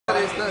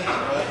I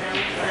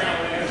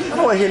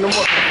don't want to hear no more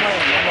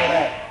complaining. I know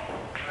that.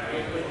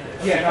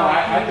 Yeah, no,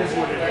 I just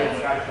would have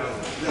got it.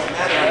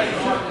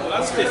 Well,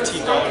 that's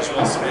 $15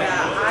 well spent.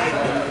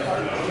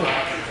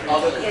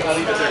 It's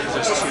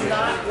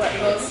not what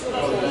most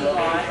people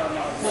want.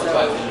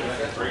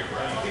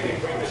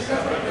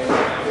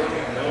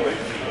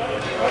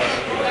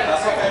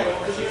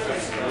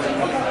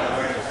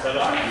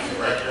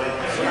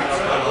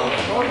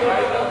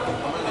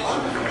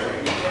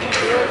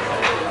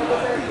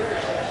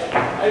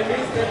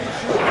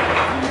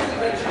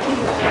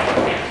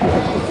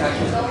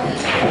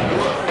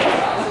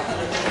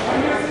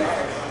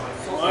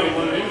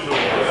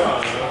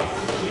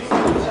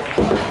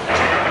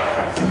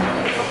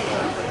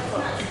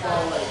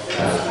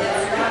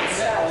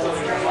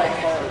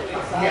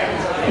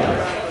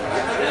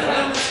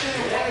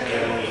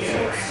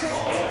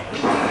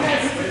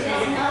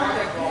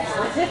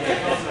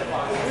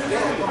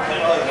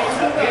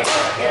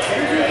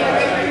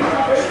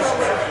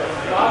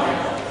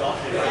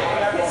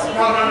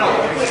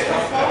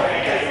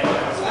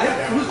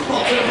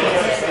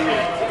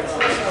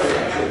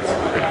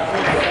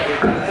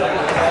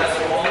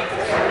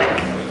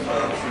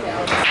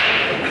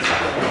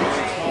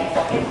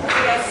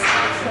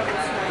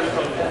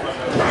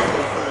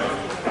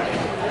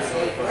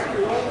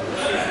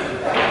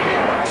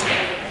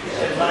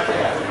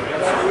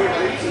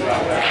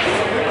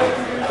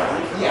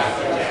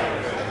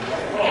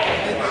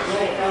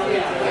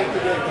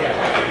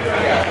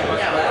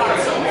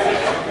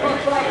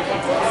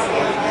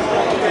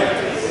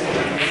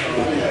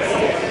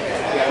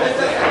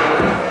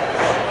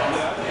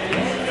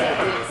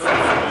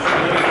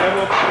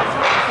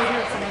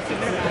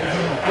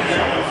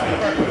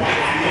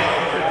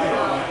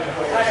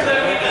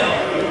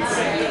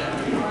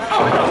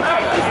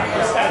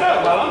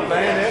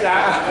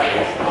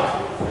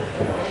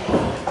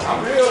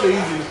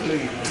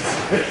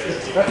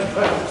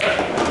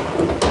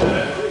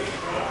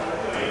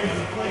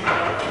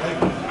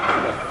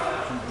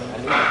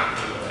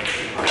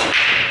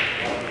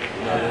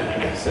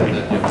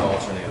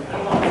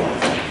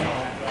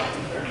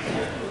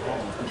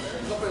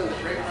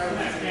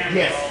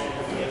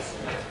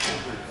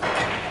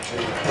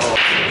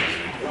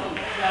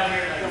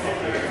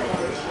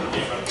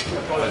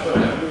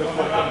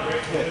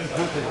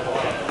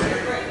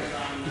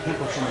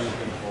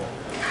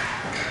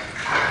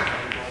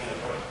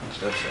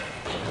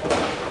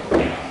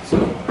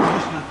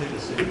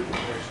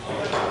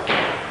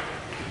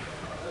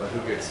 But who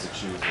gets to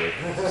choose what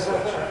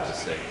to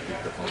say?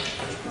 The phone,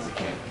 because you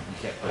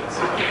can't play it.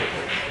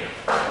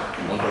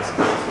 One person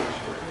gets to choose.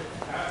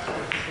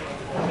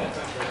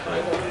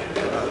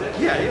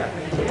 Yeah.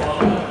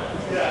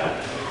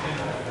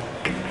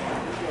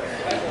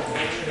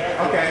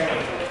 Okay.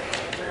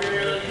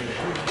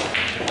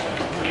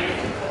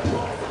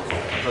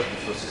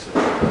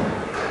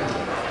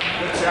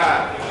 Good job.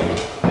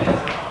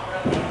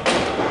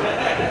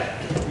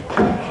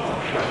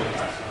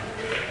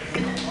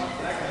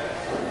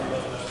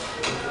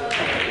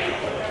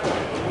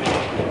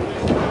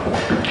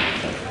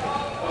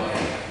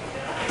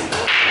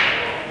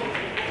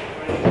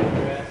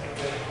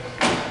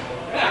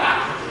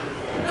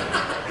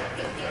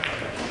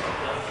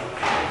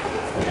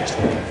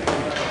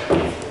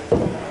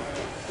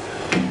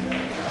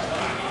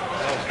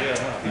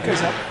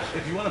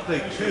 If you want to play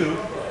two.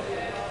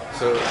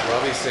 So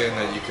Robbie's saying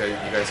that you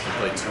guys can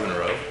play 2 in a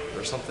row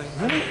or something?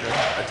 Really?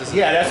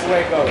 Yeah, that's the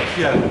way it goes.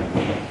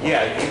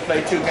 Yeah. You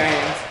play 2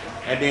 games,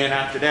 and then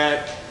after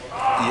that,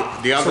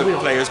 the other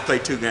players play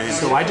 2 games.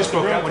 So I just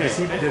broke out with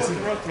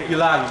the You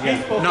lag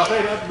again. No,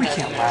 we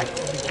can't lag.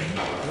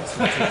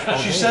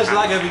 She says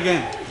lag every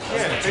game.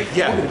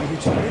 yeah.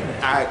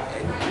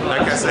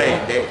 Like I say,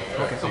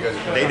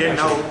 they didn't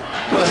know.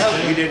 Well,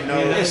 hell, We didn't know.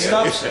 It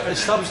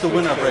stops the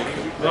winner break.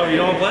 No, you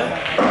don't play?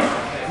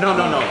 No.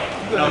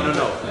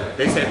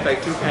 They said play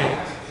 2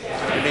 games,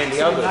 and then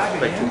the others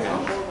play 2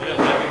 games.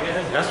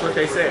 That's what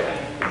they said.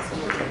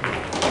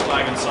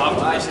 Lagging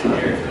soft. I sit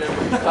here.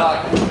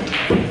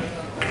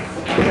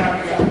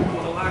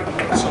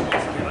 So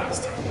much for me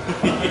last time.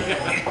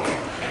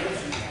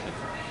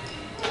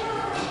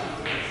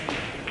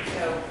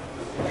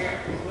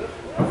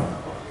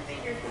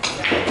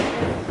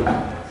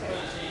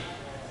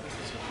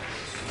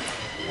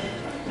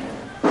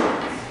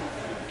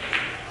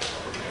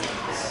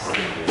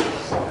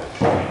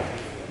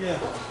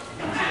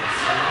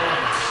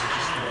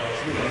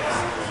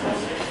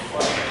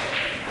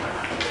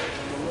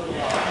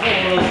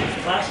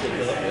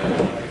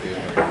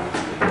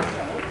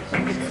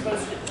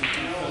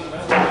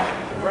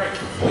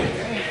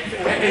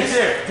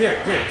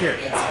 Here.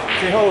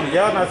 See, hold it.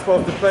 Y'all not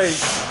supposed to play.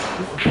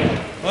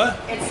 What?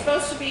 It's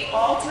supposed to be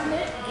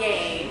alternate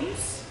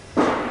games.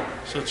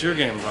 So it's your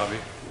game, Robbie.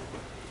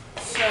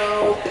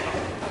 So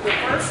the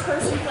first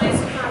person plays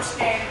the first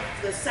game,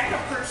 the second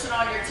person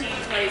on your team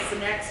plays the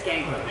next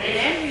game. And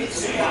then you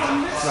swap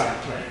Right.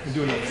 And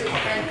do another.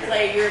 and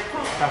play your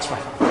opponent. That's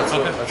right. That's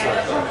Okay.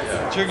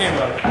 It's your game,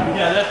 Robbie.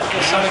 Yeah, that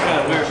sounded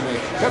kind of weird to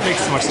me. That makes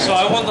so much sense. So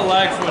I want the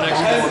lag for the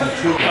next one.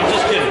 I'm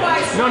just kidding.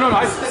 No,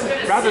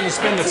 rather than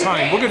spend the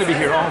time, we're going to be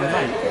here all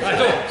night. I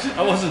know.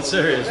 I wasn't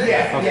serious.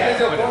 Oh,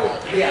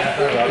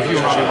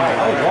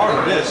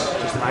 water this.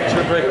 It's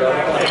your break.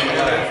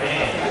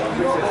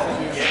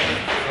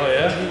 Oh,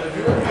 yeah?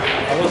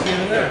 I wasn't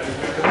even there.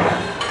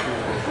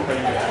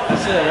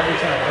 That's it, every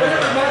time.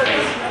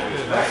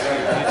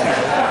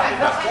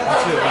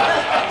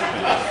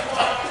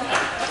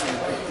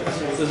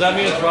 Does that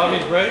mean it's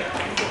Robbie's break?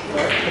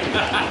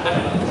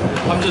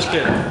 I'm just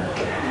kidding.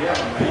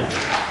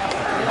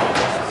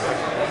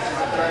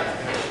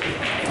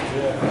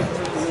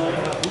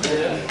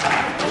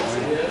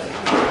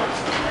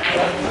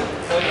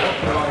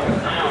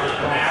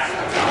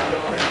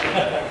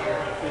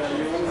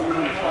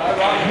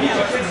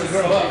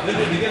 Grow up. They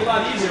get a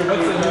lot easier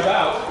once they move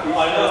out. I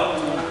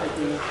know.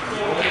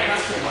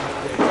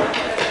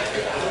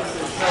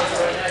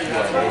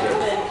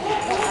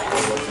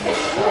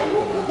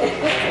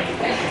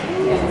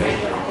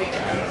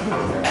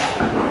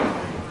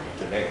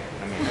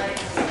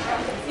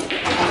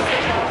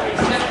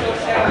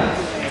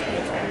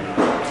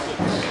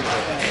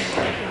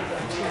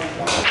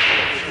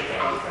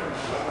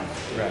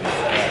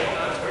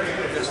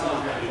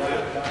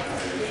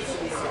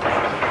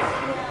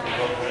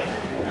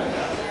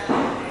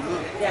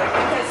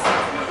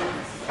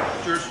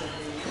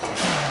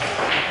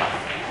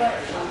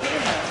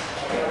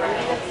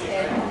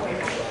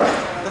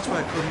 That's why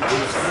I couldn't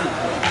understand.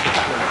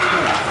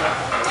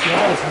 Yeah,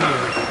 that was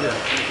weird. Yeah.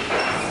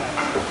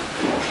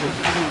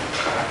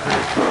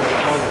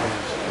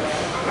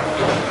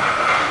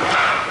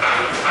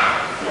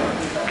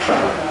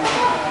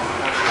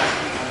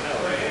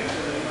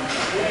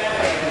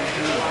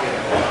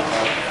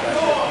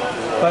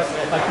 But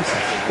like you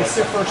said, it's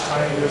their first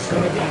time. There's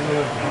going to be a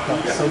little hiccup,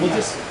 so we'll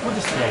just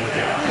roll with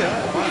it.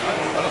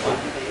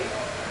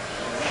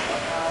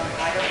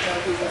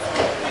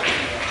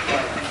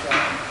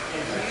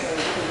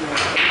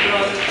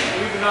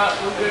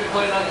 We've been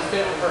playing on this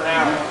table for an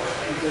hour.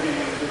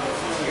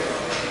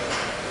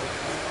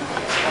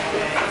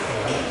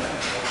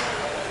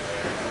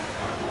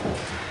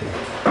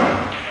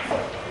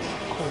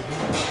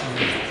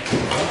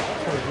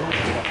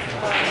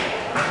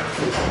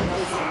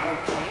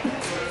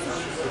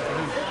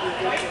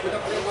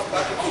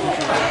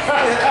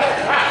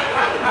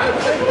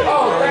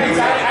 Oh, thanks.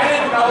 I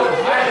didn't know.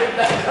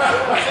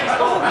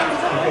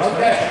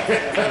 Okay.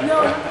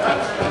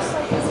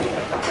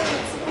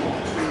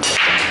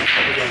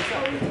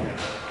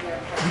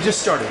 We just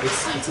started.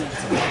 It's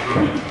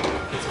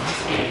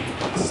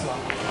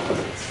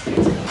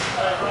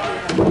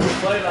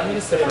I mean,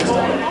 it's the first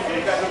time.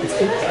 It's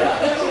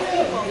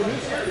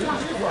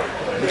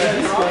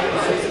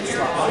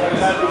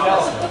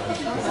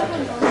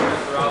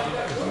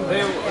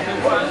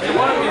They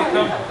wanted me to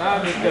come.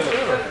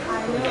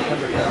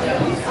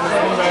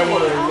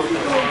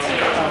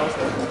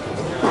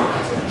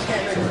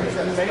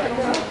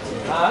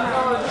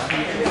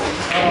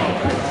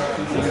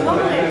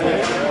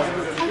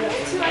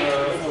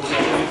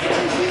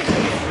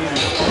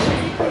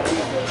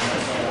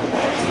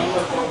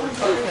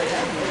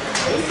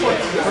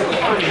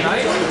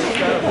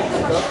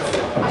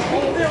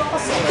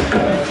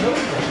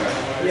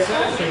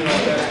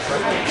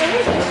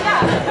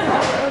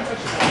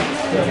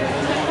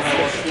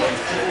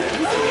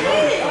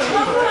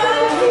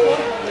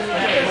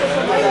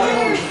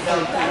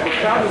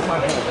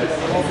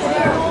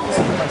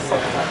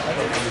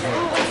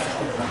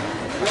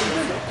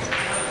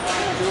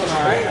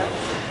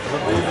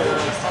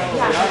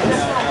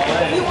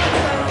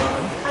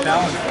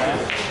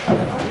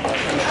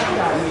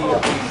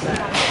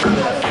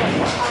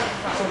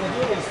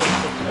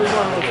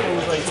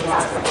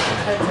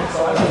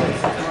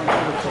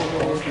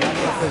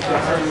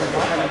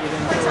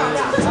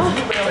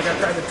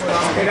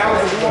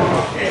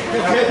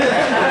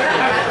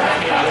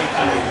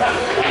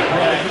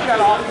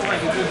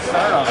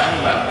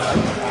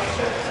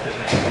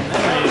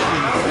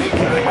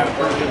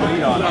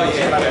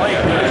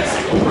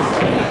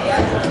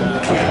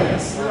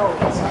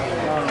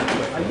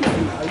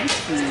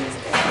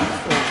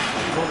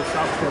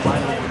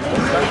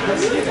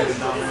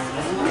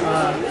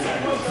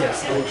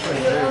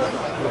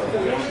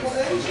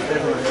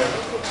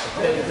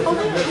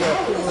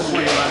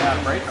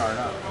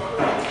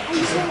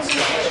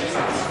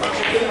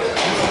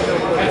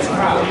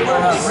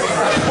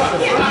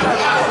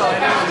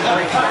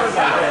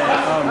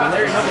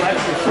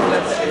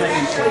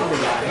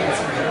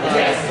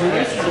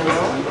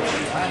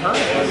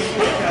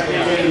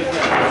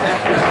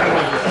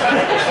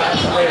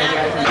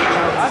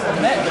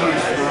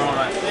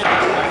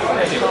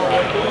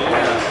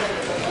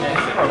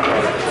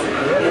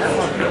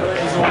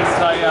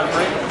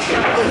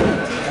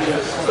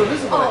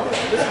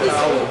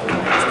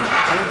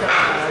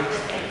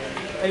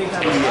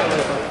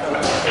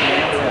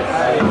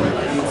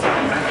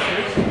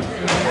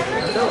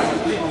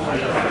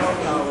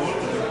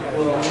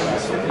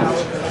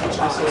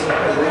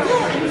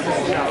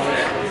 $1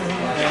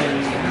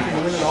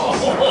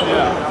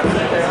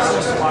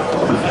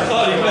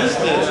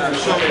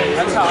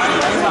 That's how I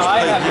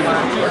have to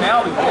learn too.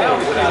 Now we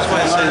That's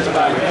why I say it's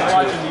about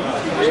watching YouTube.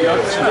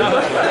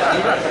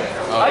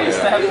 I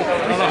used to have to.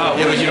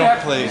 Yeah, but you don't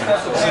play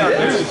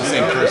the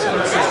same person.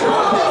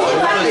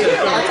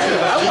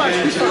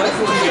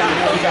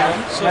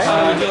 So how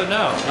do we do it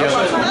now? You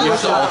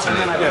have to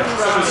alternate.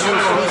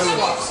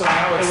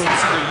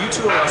 You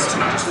two or us two,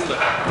 just flip.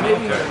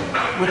 Maybe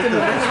within the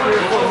next 3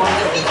 or 4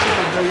 months,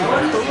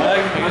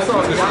 I saw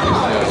a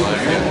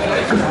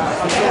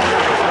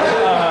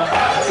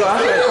so I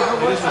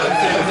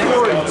was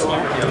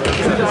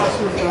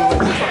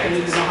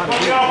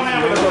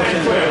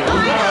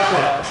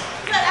like,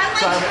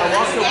 so I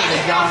walked over to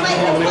John in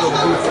the middle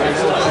booth and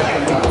the whole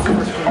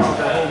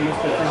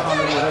Mr.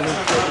 300 whatever,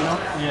 you know?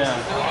 Yeah.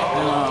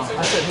 I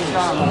said, who's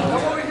John?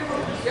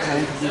 I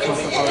introduced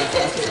myself.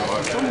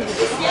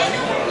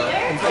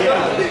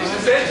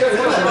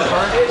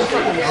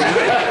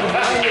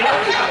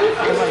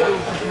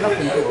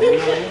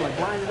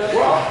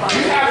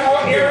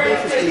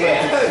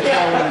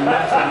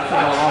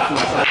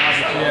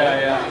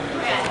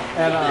 Yeah.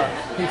 And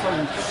he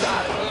fucking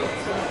shot.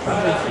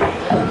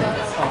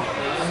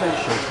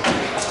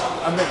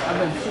 I've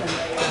been shooting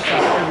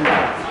every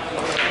time.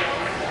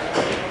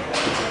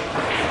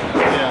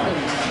 Yeah.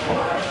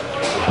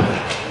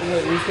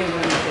 You came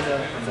in for the.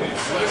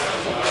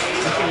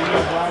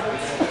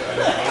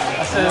 I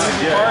said,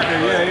 who's your partner?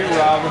 Yeah, you're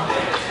Robbie.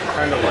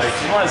 Kind of like.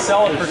 You want to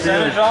sell a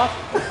percentage off?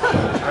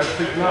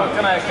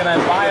 Can I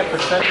buy a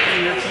percentage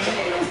of your team?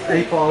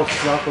 8 balls,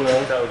 drop a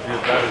roll. That would be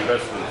a bad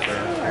investment, sir.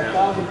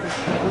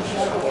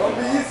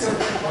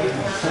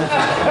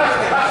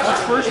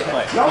 What's first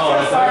play? Oh, I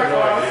have no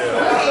idea.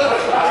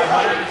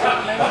 500 or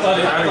something? I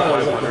think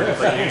 500. It's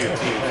like you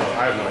team, so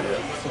I have no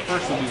idea. The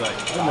first will be like,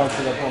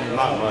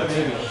 Not much.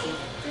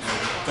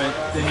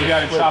 but then you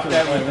got to chop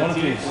that with the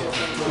team.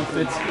 Who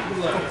fits?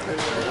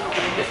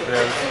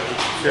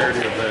 Charity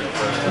event,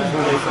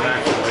 it's an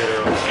action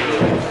later on.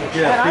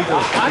 Man, I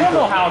don't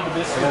know how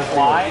this would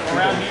fly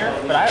around here,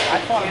 but I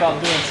thought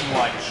about doing some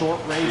like short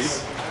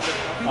race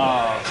 8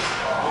 ball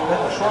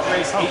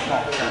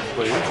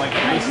tournament, like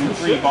a race for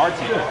 3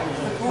 bartender.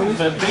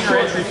 The bigger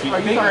entry fee,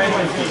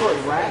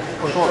 short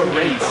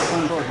race,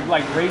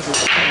 like race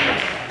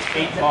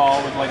 8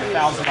 ball with like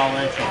 $1,000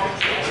 entry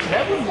fee.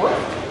 That would work.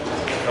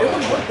 It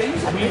would work. They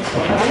used to be.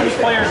 How many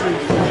players would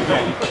you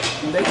get?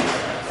 They used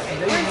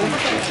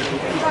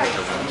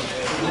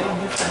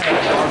to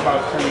have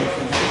about pretty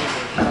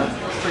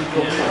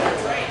cool.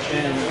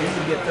 And you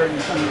could get 30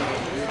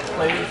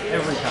 players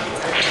every time.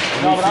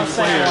 No, but I'm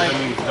saying like, I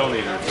mean,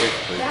 donators,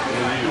 basically.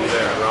 You're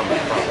there around the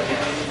property.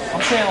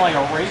 I'm saying like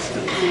a race to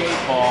 3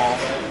 8 ball,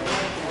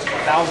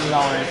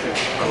 $1,000 entry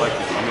fee. I like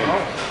it.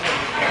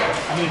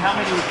 I mean, how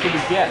many could we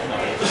get though?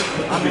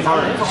 I mean, it's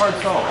a hard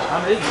sell.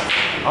 I'm in.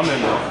 I'm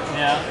in though.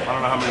 Yeah. I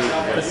don't know how many we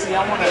can But get. see,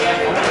 I want to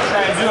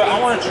try and do it. I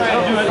want to try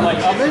and do it like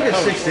up Maybe the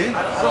it's coast. 16.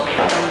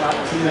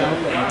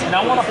 And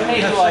I want to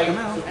pay like,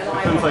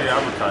 Depends how you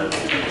advertise.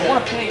 I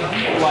want to pay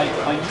people like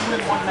you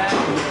win one match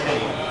and you pay.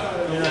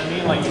 You know what I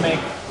mean? Like you make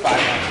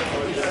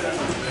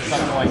 $500,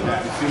 something like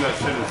that. You seen that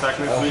shit in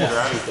Technics League? They're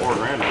adding $4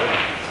 grand, right?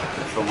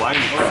 It's the line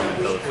tournament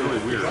though. It's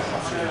really weird.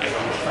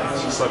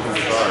 It's fucking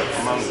bizarre.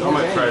 I'm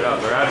gonna try it out.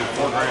 They're adding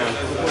 $4 grand.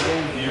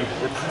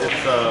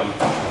 It's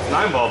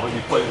 9 ball, but you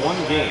play one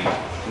game.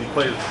 And you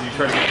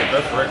try to get the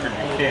best record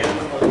you can.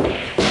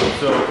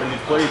 So, and you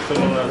play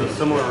someone that has a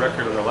similar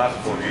record in the last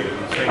 4 games.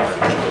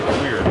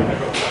 It's weird.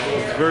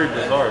 It's very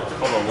bizarre. It's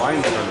called a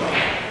line tournament.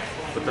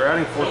 But they're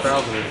adding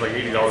 4,000. It's like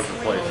 $80 a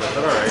play. So I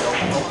said, all right,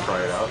 I'll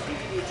try it out.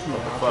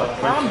 What the fuck? The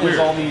problem is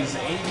all these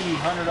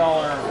 $80, $100,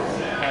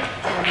 like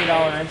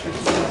 $20 entry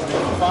fees that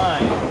you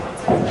find.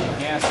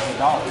 Gas is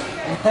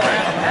 $1.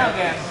 Now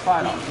gas is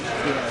 $5.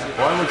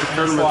 Why would the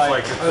tournaments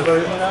like it's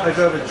I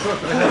drive a truck.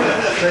 I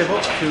have to save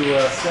up to.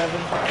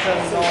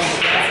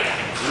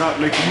 $7 you're not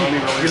making money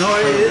really. You know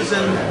what it is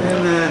in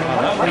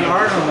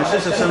Arnhem? It's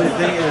just a something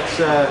thing.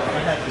 It's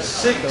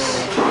 €6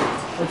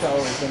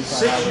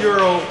 a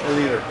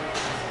liter.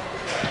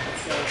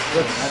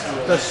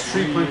 That's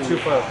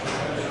 3.25.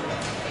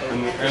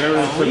 And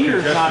everyone's like,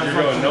 you're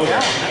going nowhere.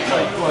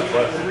 That's like what,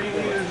 3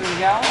 liters in a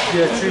gallon?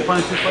 Yeah,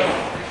 3.25.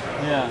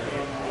 Yeah.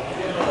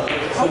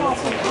 How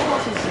often do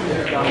you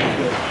get down to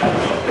good?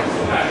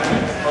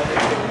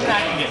 I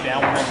can get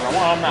down whenever I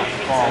want. I'm not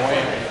far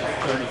away,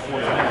 30,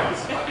 40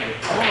 minutes. I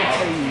want to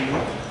pay you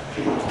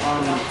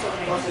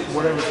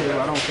whatever table,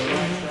 I don't care.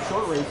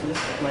 Short races,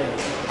 like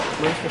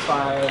race to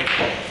 5,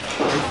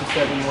 race to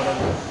 7,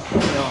 whatever.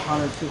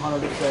 100,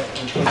 200 a set,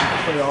 and so you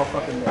can play all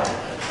fucking day.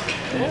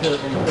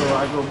 Until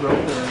I go broke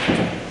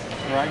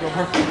or I go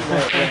broke.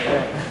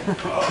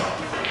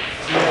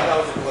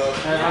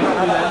 And I'm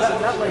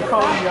not like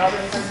calling you out or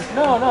anything.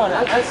 No. I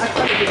try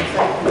to get a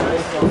second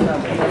race all the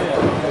time.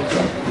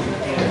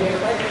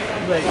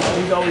 like,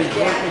 he's always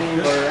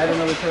working or at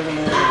another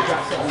tournament or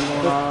got something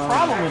going The on.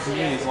 problem with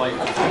me is like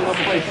I go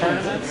play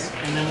tournaments,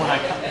 and then when I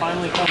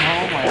finally come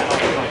home, like I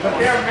don't like. But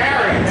they're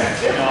married.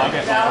 You know, I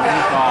get like a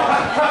week off.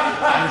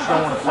 I just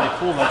don't want to play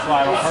pool. That's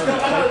why I don't hardly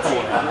play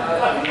pool.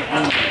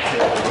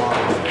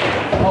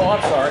 Oh,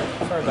 I'm sorry.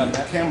 Sorry about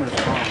that. Camera's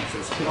wrong, so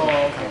it's Oh,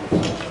 okay.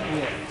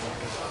 Yeah.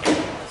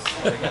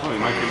 oh, you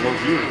might get more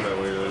viewers that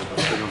way than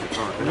sitting on the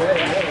car.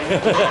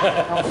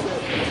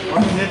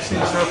 When the Knicks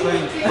need to start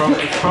playing,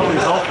 It's probably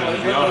helping, to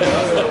be honest.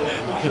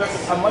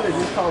 I might have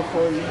just called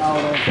for you out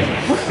of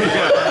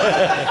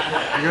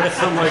You got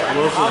some like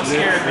local I'm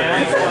scared,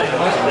 man.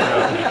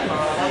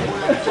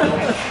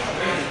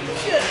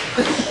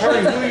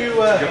 Harry, who you,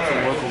 Get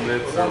some local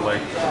knits or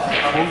like.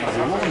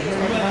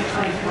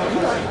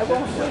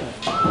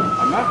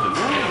 I'm not the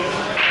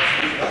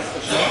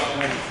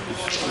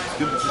It's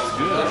good. It's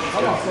good.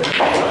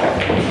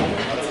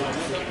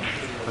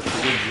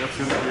 That's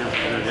good for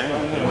your game.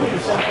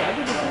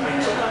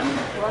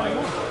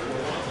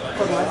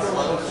 I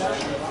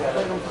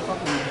played him for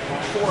fucking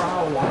 4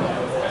 hours.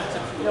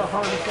 You know,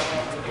 hard as fuck.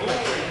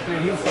 Man,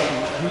 he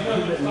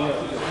lit me up.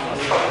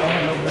 I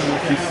had no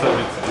business. He's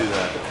subject to do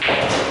that.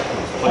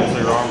 Plays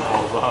your arm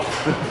falls off.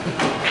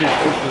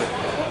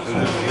 And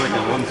there's like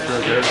a one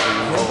stroke everything.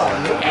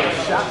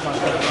 Shot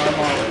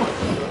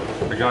myself.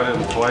 I got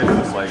in twice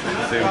in like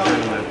the same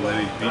tournament and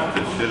then he beat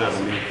the shit out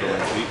of me for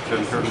like 8,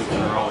 10 tournaments in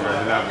a row. I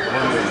didn't have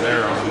one of them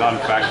there, I was a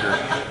non-factor.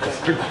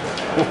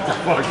 What the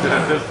fuck did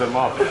I piss him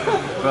off?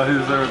 Well, he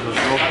was there with his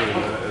girlfriend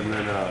and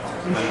then I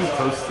just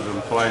toasted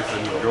him twice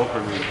and his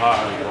girlfriend was hot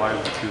and his wife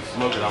was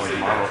smoking out like a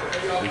model.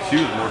 And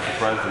she was more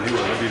surprised than he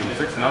was. I beat him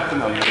 6-0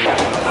 on the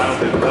final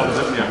day. The double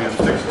dip me, I beat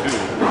him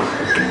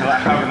 6-2.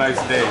 Have a nice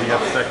day, he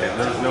got second.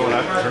 There was no one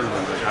at the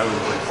tournament. Like, I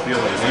was like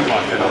stealing and he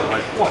walked in, I was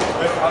like, what?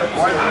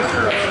 Why are you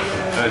here?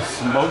 And I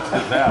smoked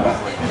his ass,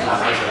 like he's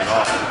not taking it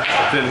off.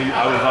 But then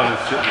I was on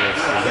his shit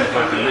list, and he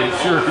fucking made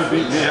sure he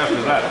beat me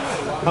after that.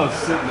 I was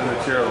sitting in the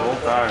chair the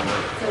whole time,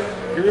 like,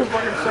 give me a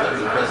fucking shot.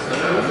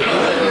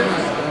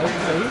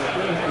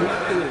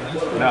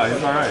 No,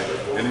 he's alright.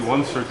 And he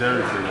one-stroked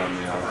everything on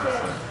me. I was just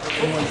like,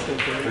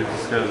 they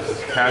just got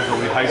just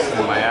casually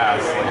heisting my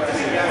ass, like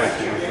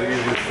it was the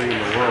easiest thing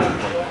in the world.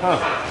 Like, huh?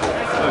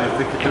 So you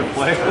think you can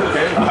play?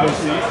 Okay, I'll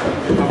see.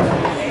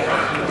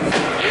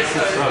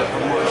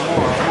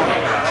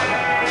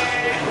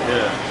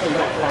 Yeah.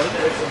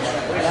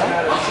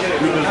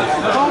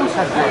 I've always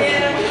had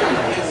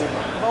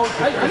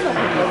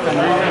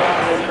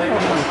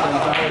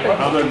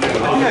Other than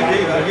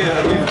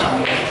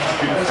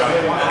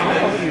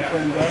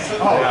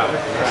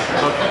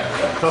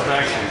tough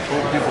action.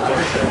 Cool people.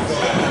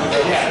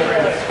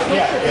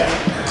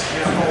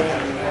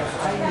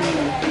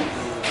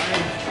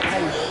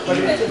 But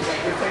it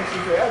takes you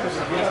forever to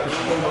get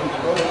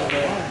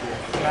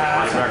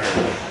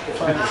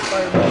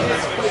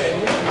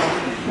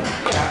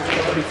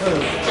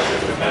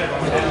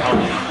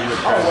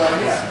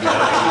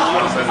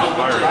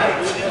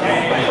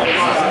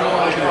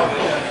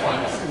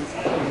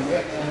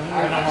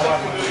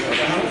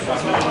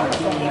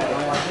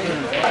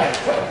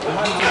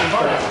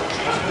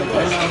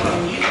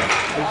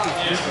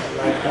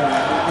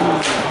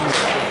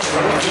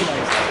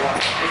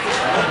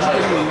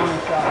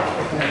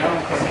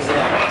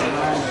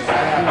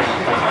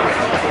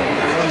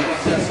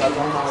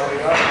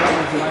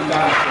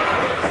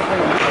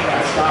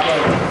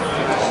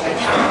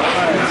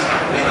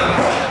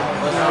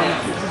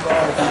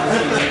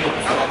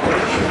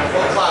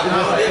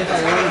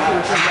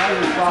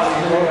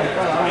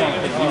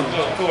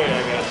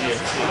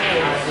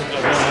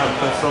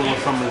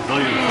Some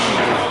resilience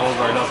and hold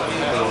right up and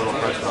put a little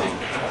pressure on.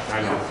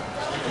 I know.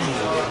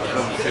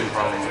 That's the same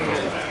problem with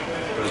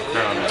the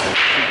crowd.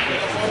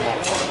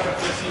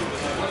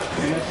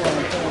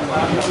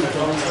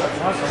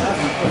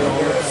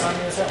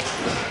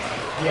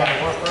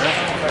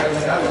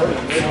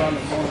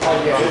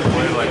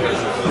 Play like this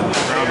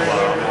crowd a lot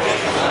more.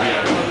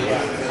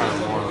 Kind of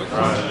more I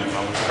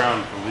was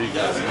crowned for league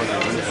as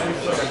Wednesday.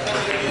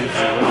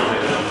 Usually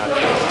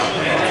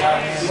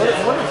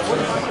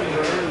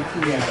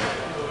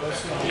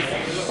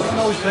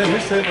Wednesday on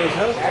his table is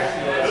healthy.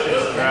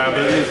 Yeah, but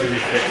it needs to be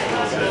fixed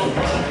a little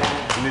bit.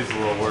 It needs a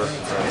little worse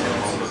at the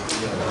moment.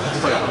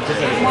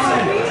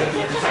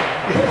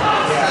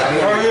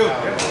 How are you?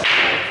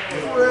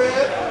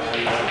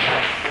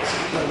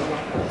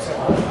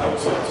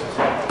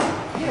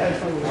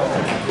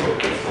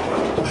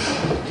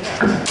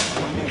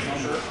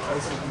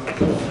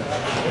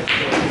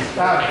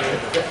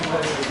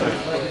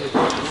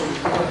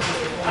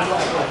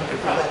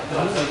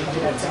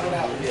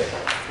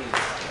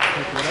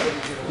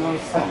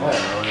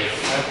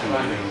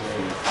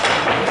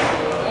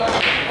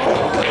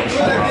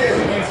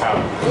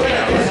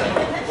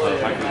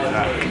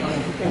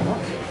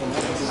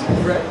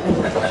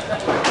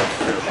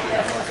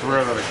 It's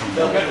rare that it comes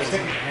out.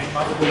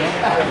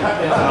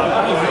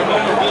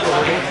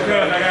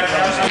 Good, I got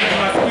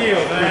my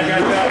skills. I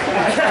got that.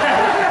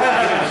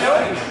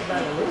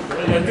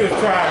 One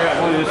issue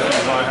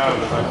I have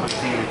is I put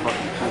too many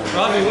fucking tools.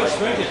 Robbie, what's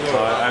drink it? So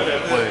I have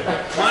to play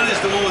Mine is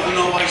the one with the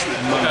no ice in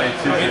it. Monday,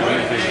 Tuesday,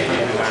 Wednesday,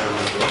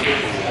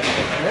 Thursday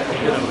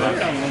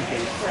night.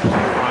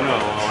 I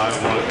know. Well, I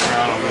have one at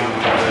Crown on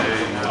Monday,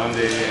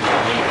 and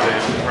Wednesday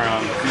at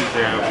Crown.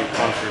 Tuesday I'll be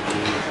concert.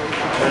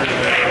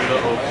 Thursday I'll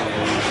go open.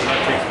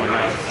 That takes my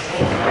night.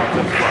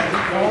 That's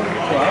fine.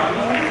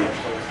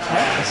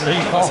 So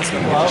you call it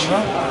club,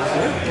 huh?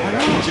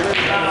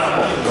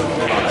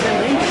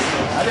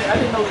 I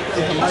didn't know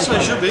That's what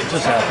it should be.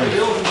 Just happened.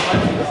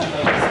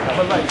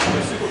 but like,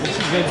 It's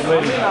a good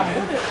way to,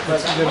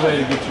 that's a good way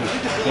to get your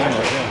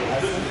camera,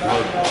 yeah.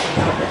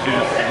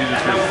 You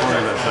just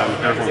recorded that time.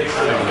 Everyone can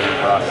see the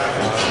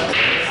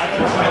process.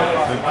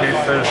 In case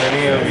there's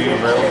any of you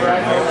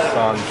railroad mates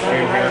on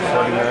stream here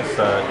sorting this,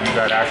 you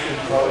got action.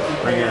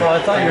 Bring your, Well,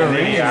 I thought you were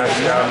nitty reading ass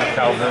down to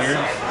Cal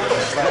Billiards.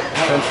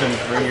 Simpson,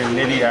 bring your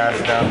nitty ass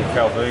down to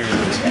Cal Billiards.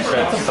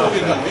 Bet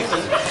something.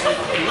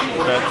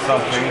 Bet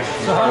something.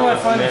 So how do I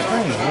find the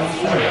screen?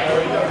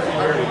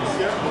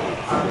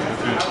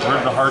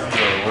 Where'd the heart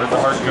go?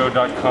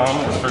 Where'dtheheartgo.com.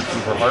 We're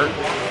searching for heart.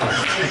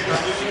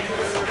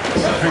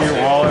 Put your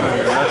wallet and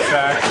your nut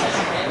sack.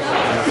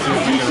 And see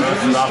if you can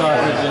roast it off.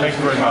 Thank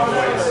you very much.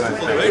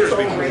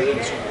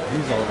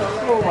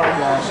 oh my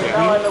gosh,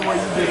 now I know where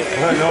you did it.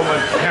 I know my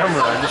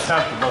camera. I just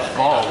have to bust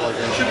balls.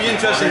 Should be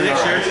interesting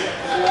next year.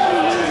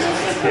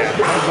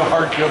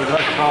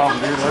 Where'dtheheartgo.com,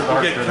 dude.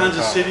 We get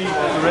Kansas City,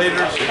 the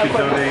Raiders. You can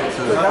donate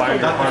to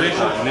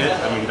findyourheart.net.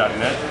 I mean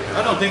 .net.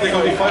 I don't think they're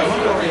going to be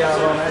 500. Yeah,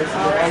 well,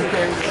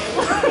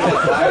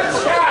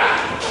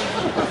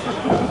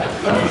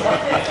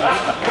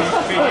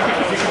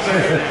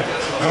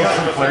 I know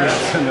some players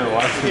sitting there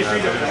watching that.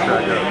 They just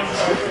crack up.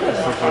 It's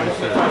so funny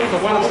shit.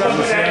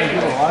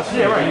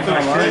 Yeah, right. You can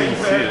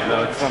see it. No,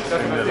 it's not the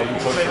same that I'm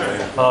posting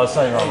it. Oh, it's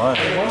not even online.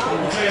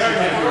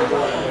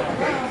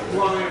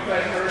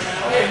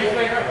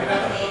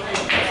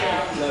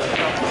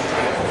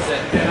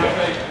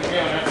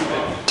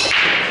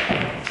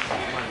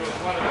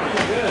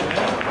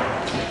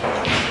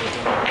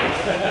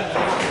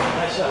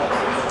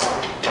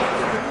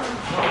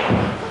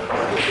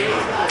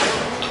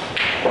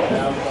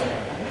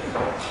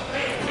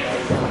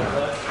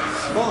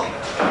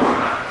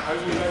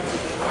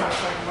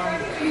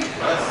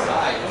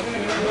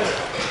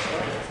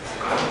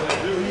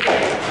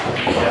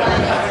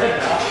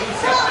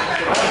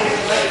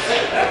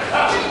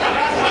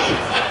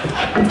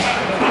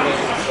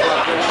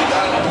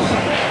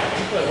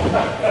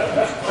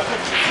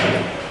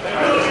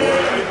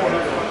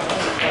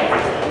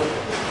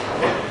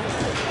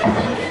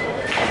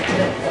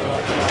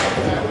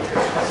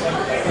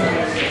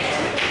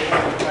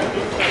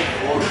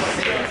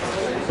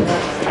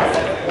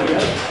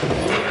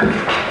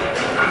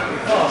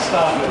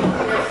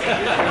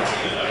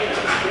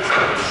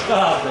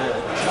 Stop it.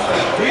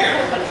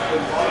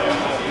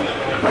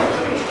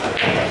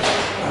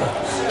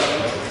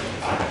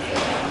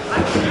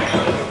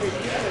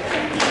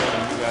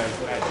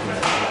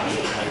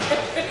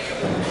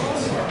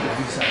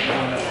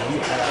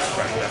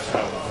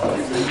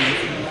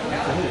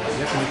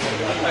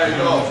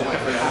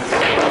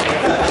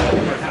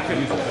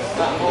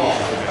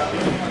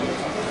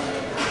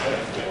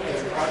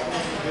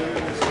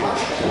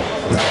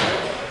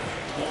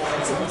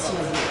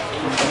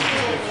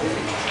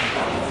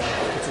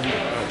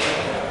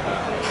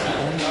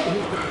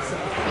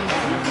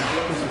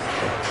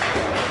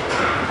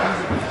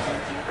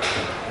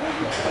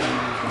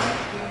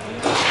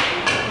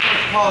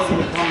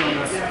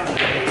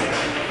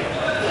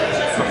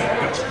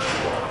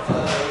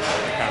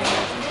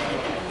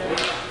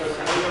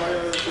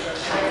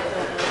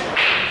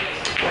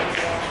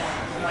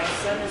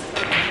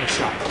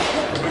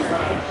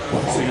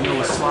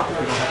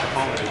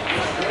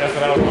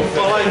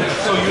 Well, I'm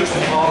so used to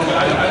calling it.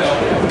 I know.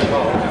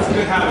 It's a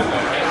good habit,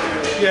 though,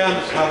 right? Yeah, I'm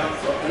just having.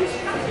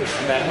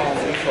 I'm at home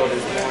before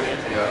this morning.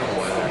 Yeah, I don't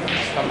know why.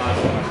 Come out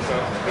of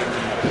myself.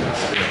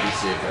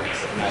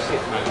 I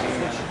hit my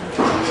huge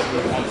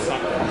on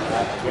something.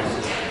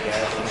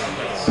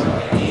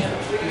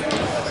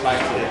 It's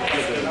like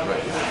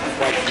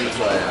That's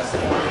why I asked.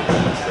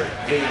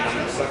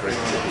 I'm suffering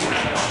on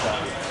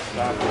the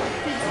stop it.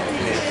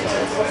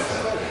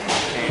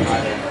 Came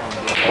out here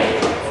from the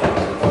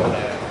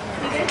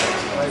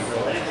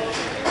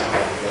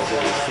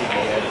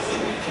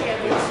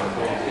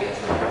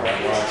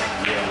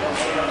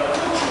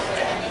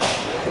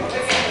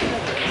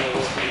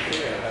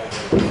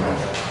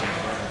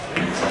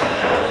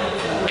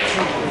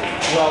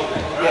well,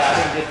 yeah, I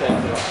didn't get that.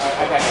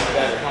 I got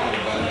that at home,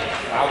 but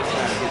I was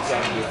trying to get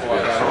something before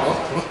I got home.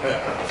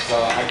 So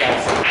I got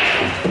some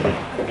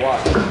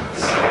water,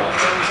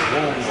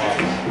 warm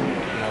water,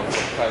 you know,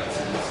 for cuts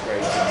and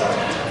scrapes and stuff.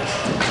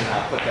 And I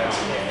put that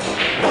on there.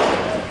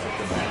 Put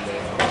the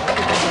Band-Aid on.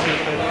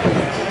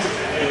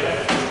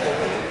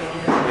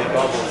 It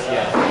bubbles,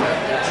 yeah.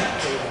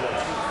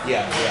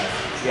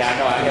 Yeah, I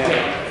know. I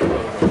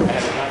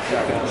had a night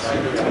shot on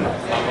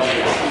my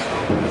mother.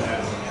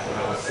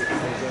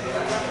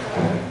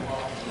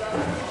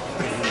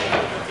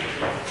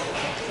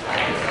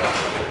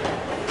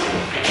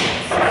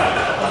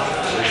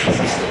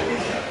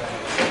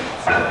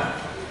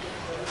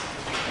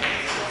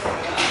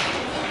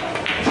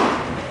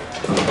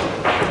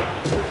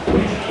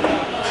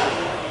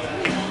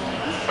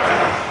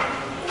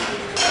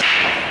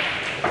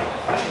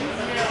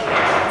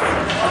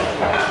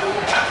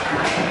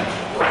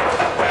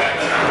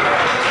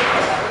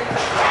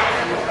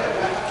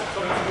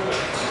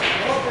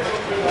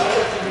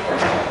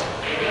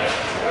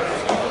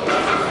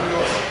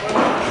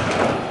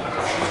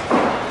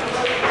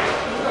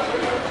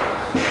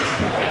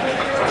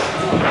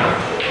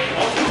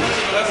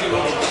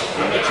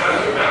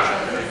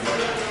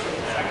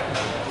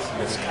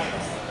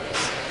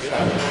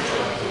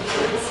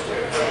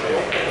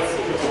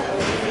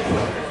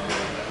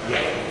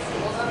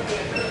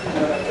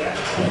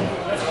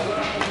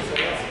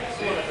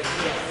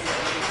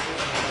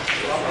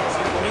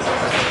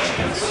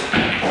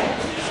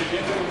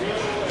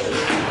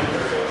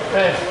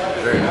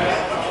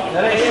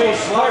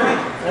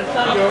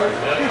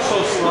 You're so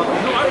sloppy.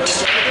 No, I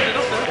was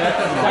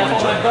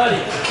That's my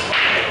buddy.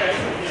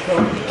 So,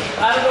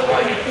 I don't know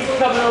why you keep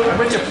coming over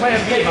with your plan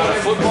B. About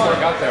a foot before I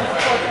got there.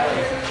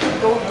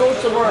 Go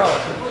somewhere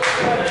else.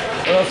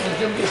 Or else there's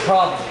going to be a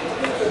problem.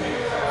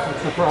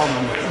 What's the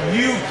problem?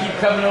 You keep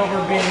coming over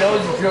and being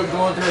nosy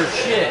going through her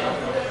shit.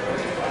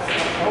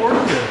 I work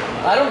here.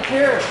 I don't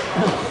care.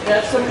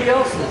 That's somebody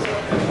else's.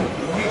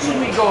 You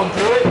shouldn't be going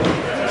through it.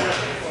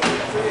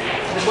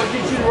 What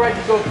gives you the right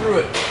to go through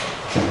it?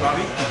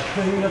 Robbie?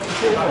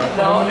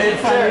 No,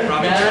 it's there.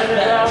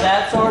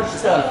 That's our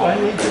stuff. I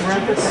need to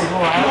rent the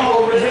table out.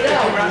 I'll rent it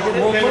out.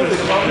 We'll move it.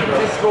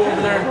 Don't just go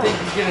over there and think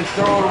you're going to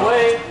throw it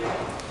away.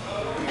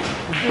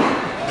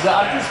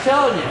 I'm just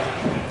telling you.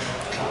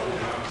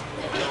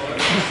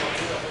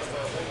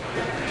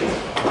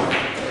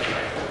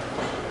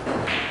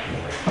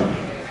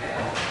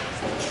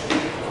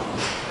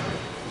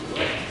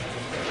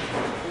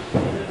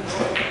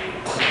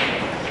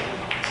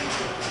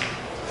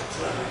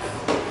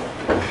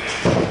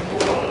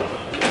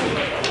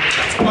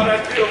 How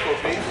that feel for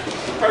me?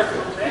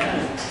 Perfect.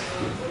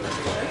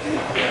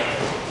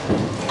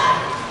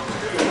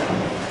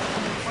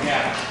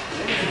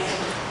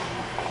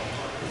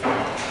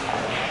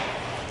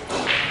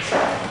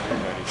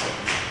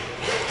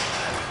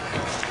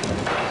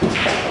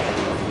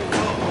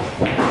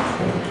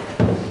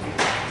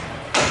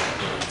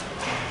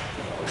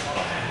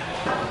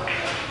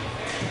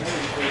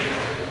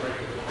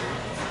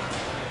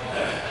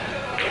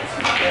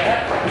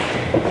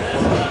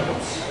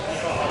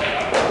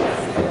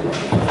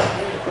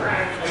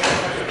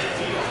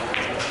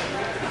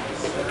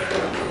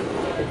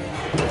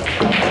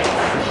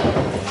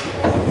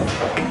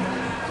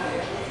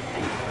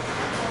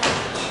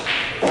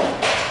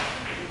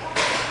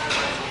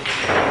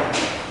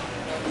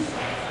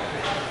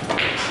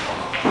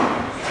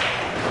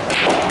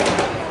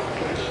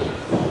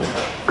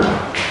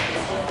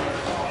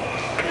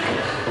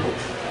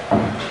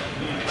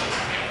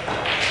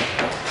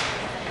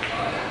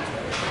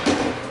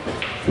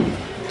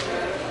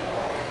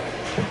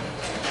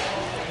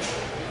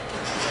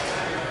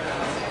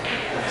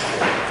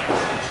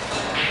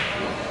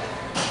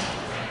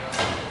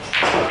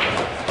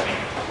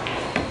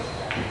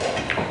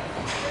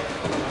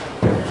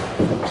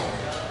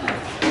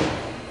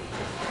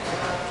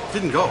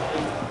 Didn't go.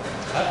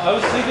 I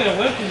was thinking it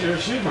went because you were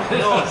shooting. No,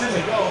 it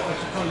didn't go. I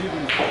should probably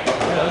even.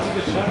 Yeah, that's a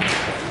good shot.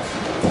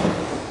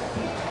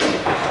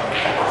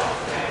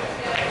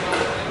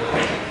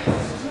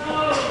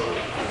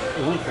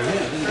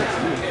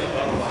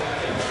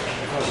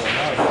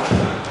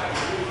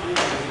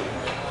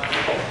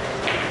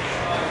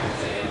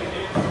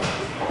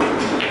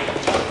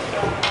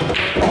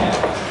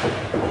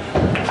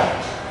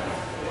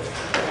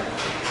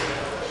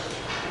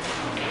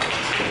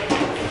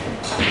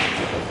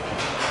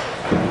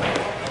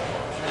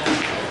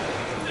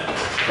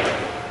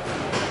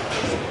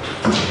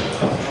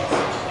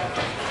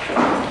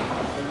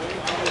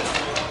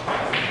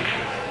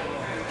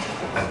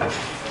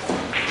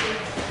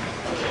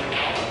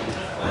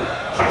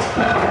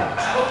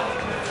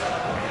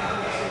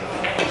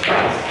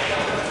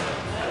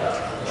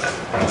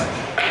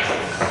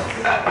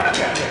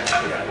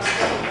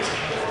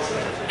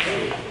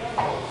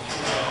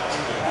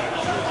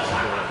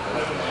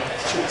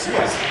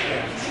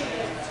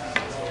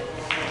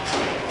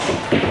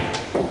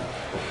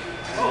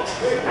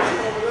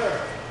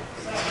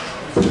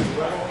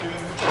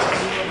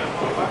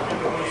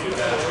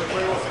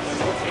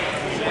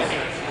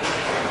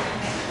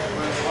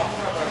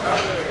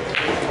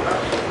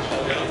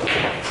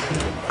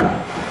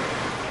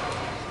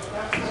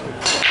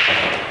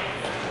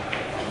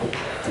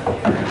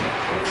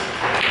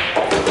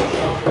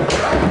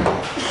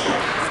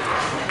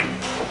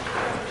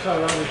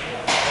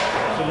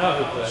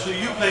 So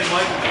you play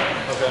Mike?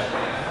 Okay.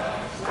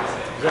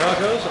 Is that how it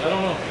goes? I don't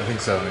know. I think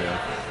so, yeah.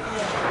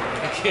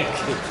 I can't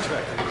keep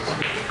track of this.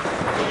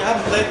 You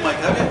haven't played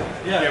Mike, have you?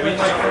 Yeah, we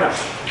played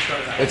first.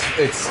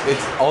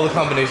 It's all the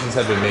combinations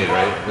have been made,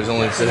 right? There's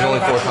only 4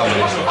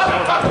 combinations.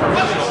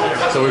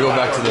 So we go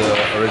back to the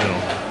original.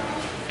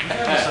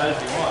 Decide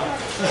if you want.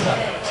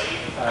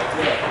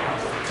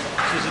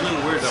 She's a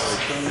little weird that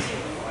way.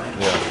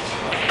 Yeah.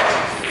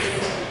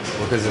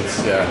 Because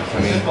it's, I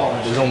mean,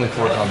 there's only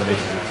 4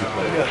 combinations that you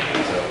play.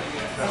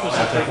 So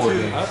after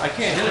 14. I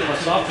can't hit it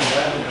much often,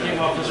 but it came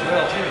off this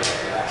rail too.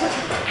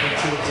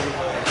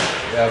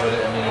 Yeah, but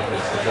I mean,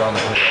 if you're on the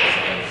hook,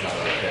 it's not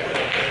okay.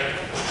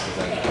 Because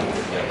then,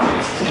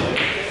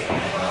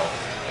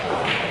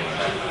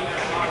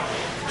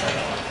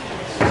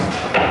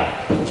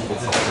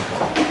 it's all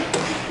simple.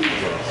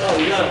 Oh,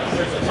 yeah,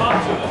 there's a top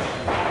to it.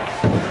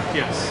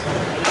 Yes. I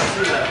didn't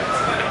see that.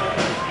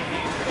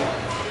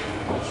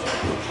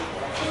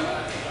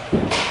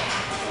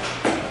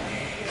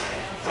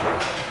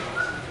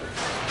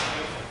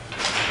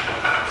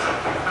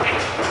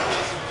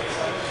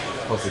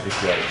 Plus it gets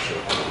you out of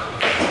shape.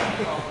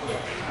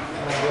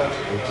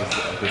 Which is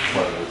a big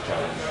part of this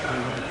challenge.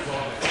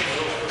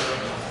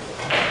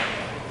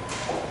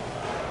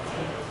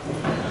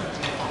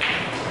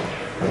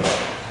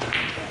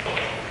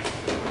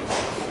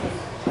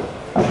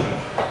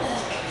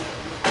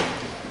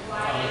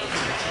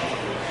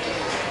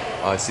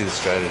 Oh, I see the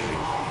strategy.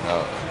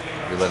 No,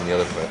 you're letting the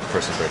other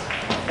person break.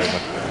 Break my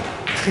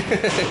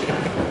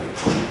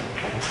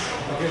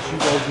I guess you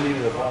guys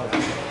needed a ball.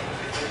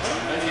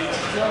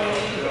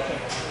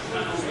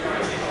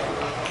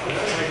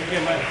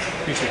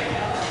 Appreciate it.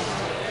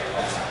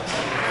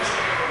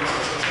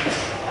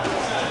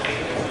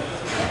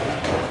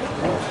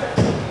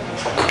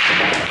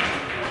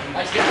 I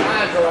get my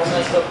eyes are all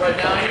messed up right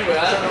now anyway. I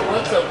don't know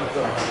what's up with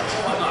them.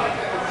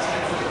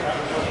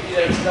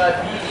 Either it's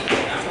diabetes.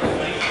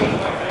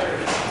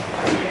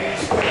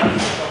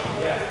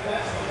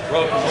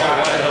 Broken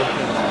wide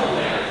open.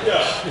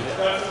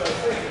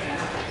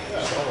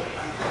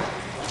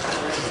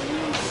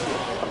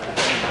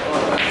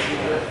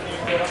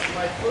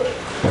 My foot.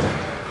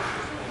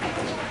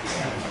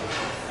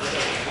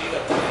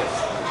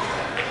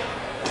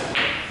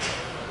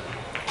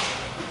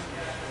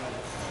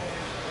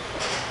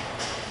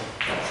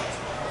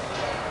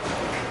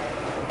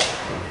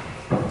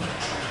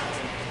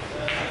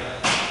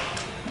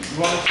 You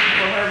want to shoot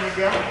for her,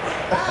 Miguel?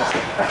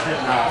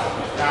 No.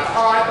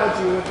 Oh, I thought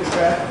you looked at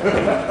that.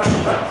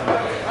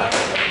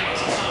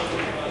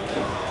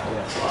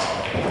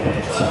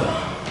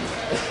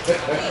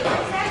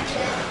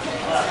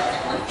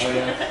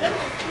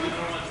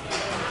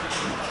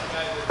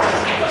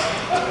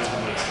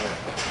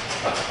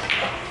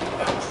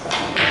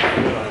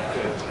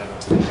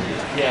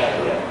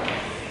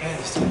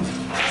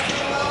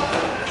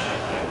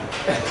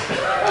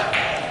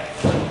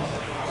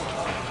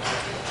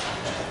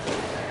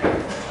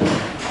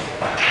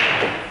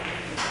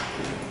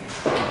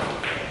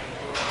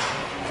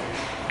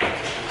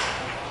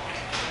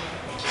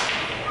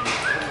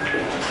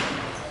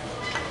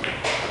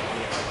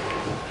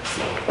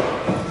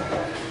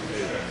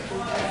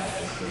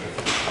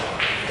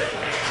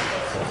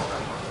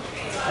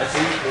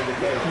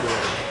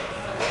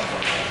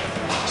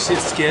 See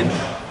its skin?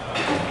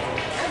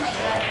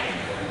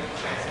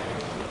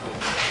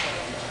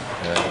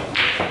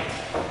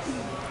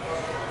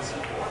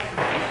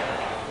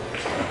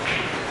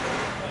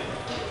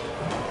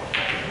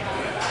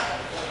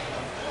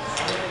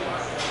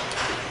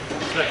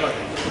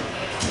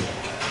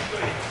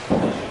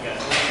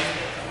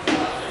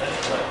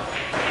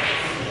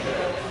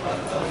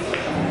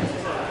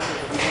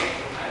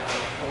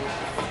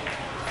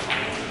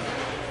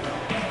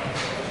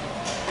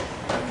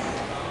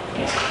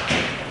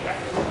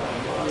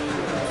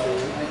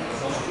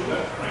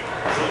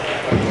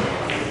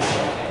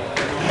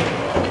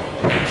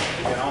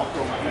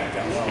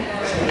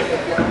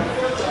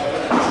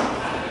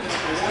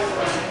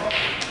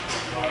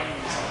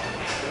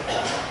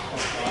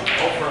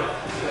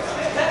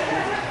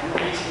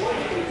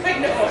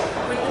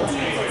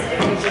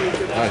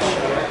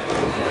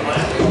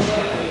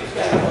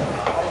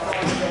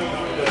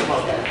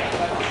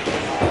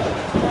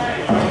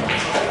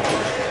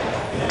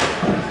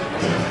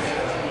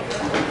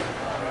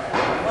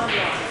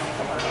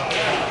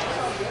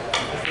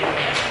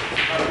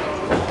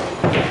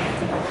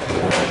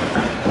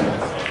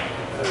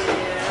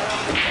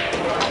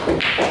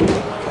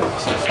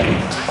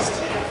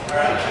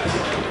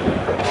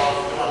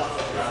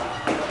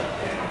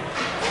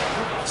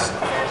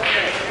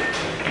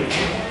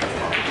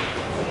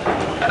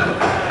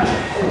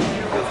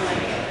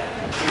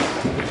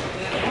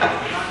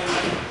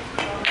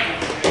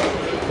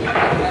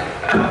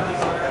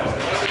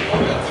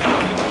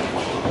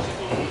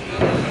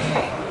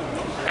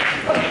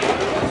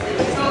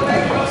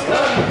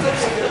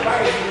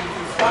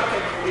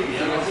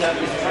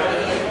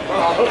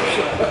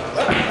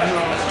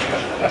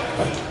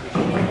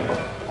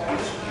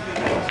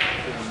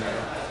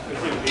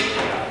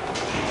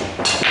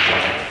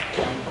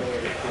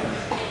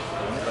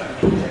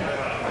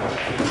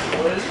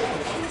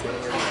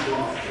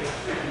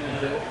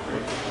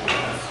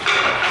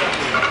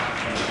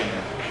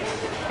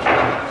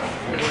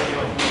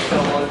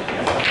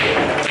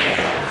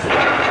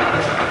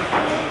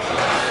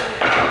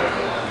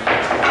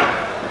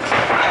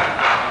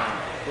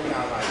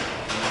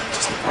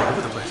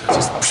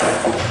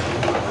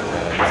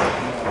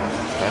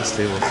 Last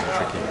table is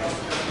tricky.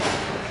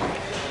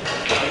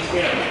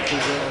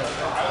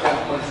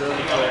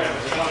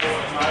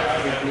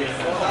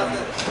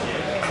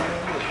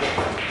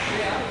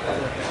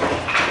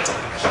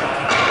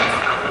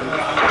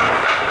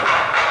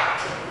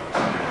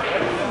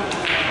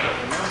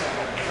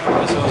 I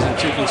wasn't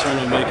too concerned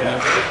with making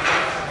it.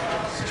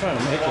 Just trying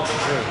to make it for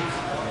sure.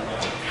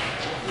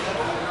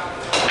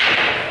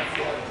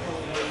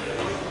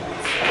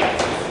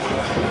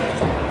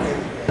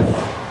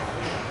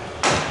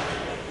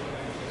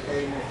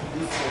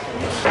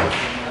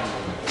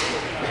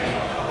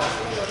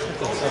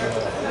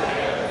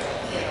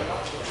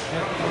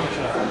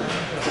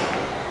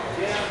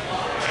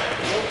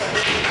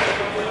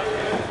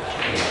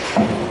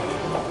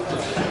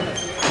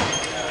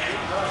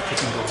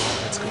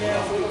 Let's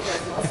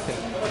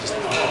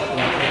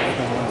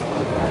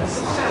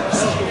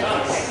go.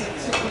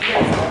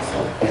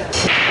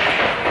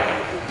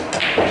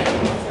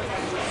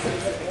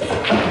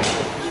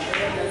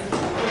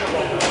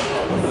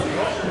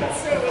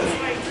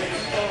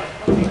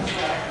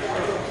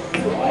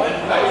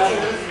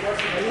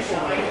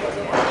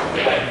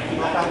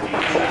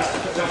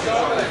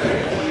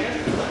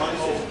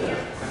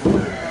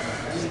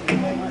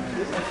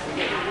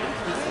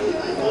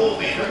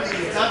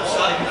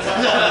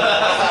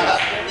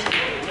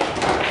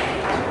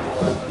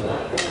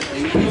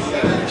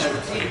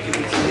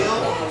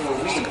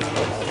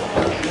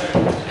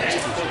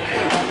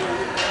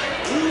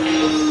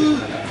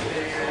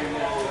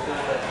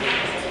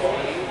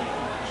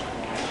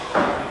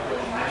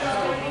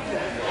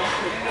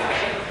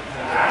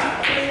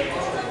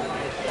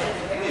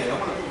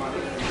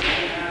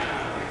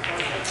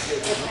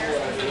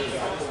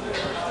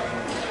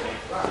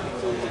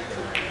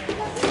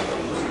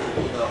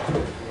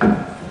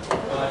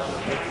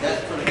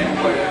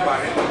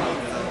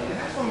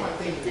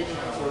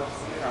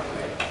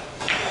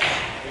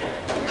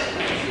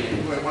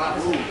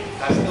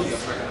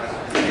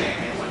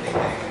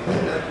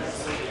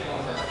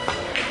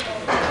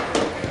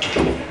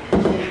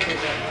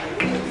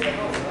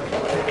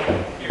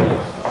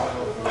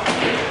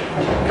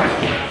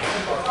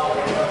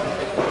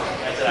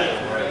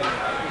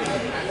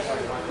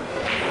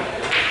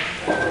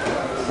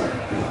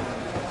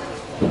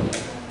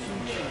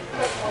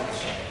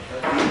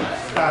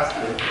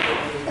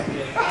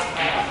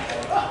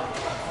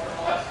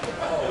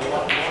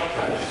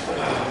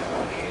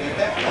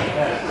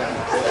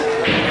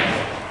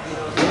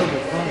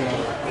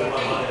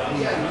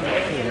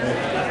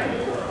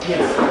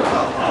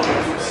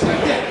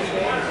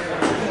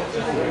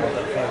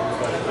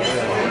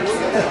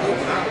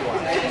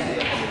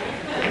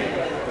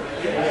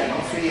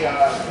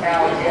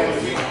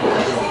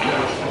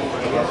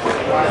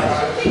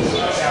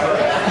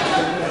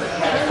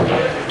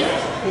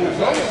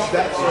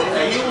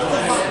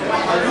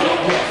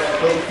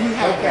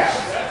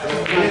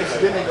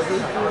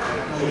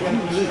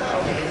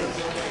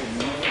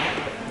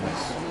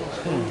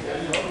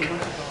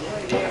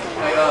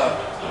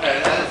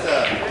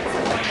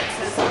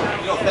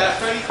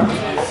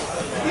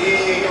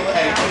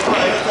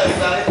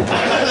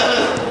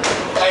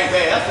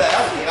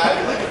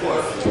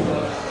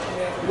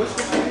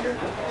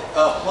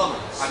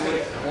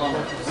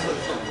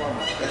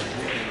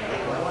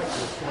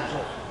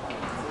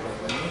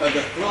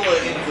 The thriller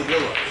in the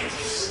villa.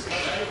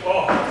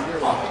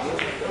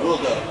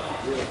 Willdoe.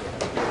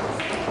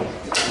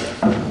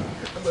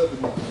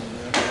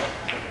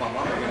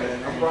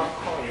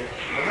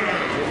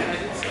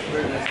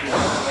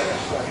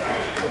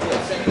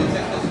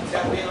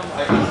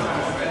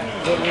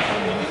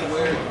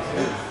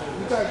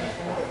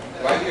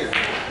 Right here.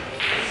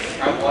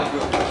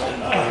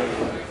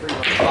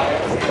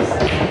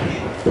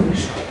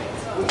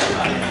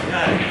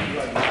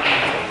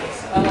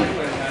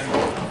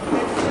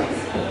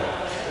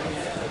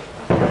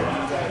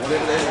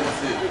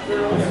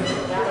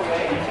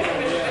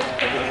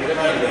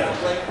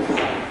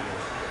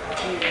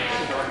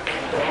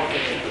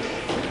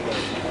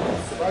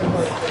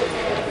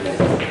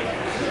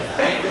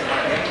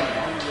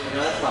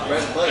 That's my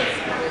bread and butter.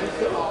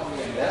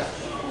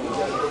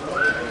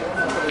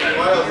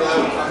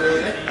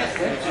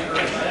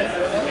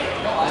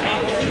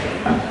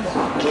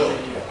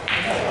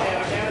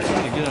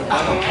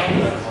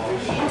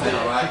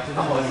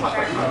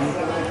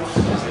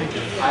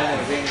 I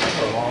haven't been here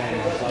so long.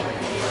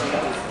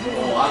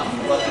 Oh, I'm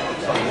lucky to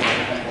tell you.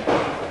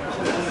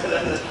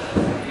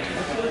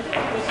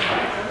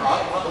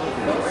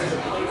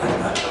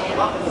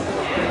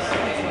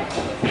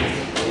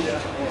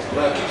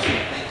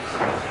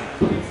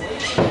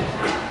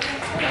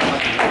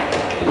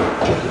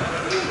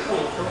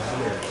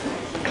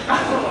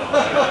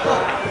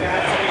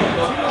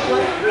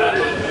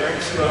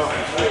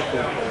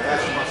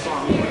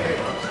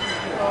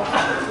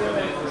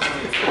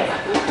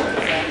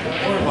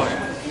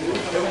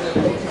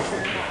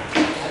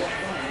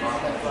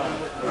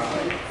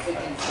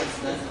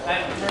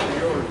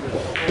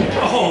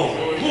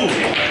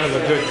 That was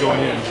a good going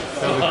in.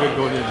 That was a good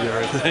going in,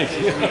 Jared. Thank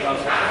you.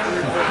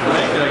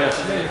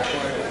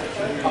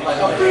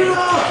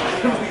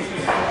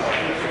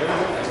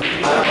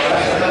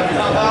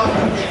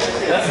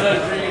 That's what I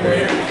was reading right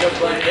here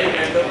because like, hey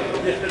man,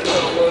 don't get it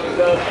loaded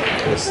up.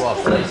 The slop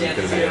So for they me can't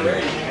could see it have been.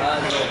 already.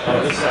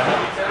 Oh, this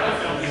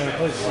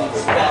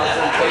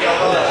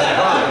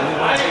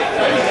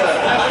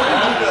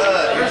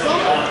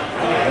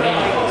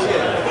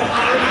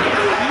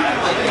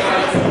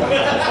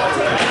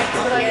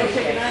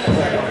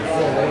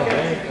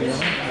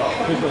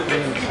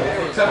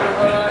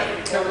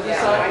Cover this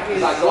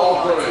side. Like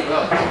all for it.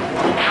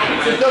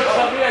 So don't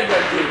tell me I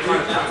got to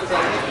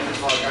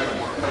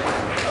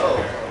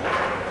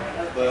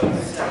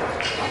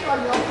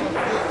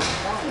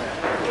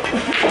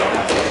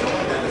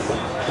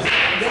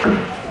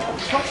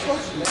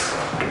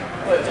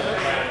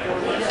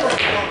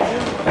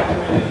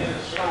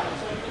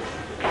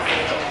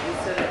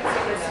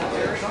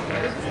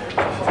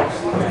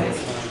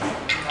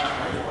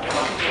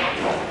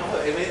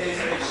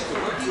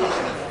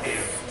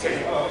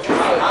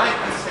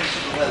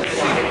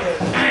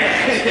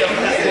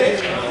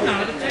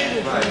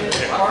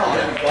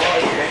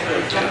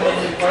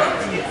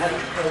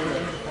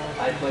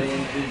I play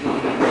individually,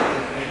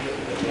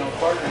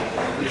 partner.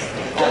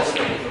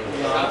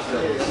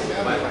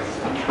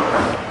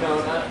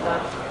 No, not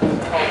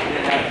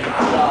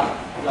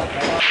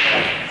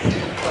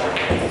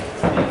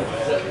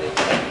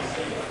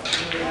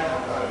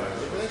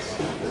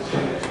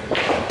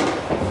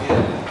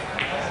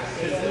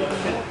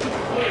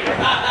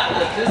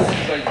this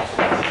is like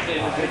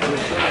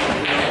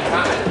individually.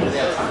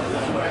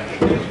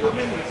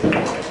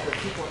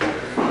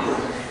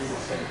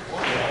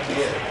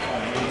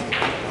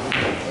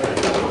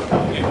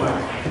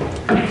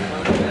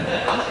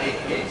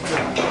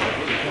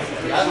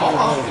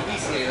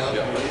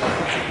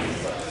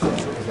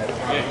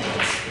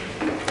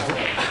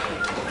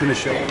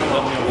 Finish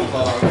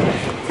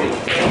it.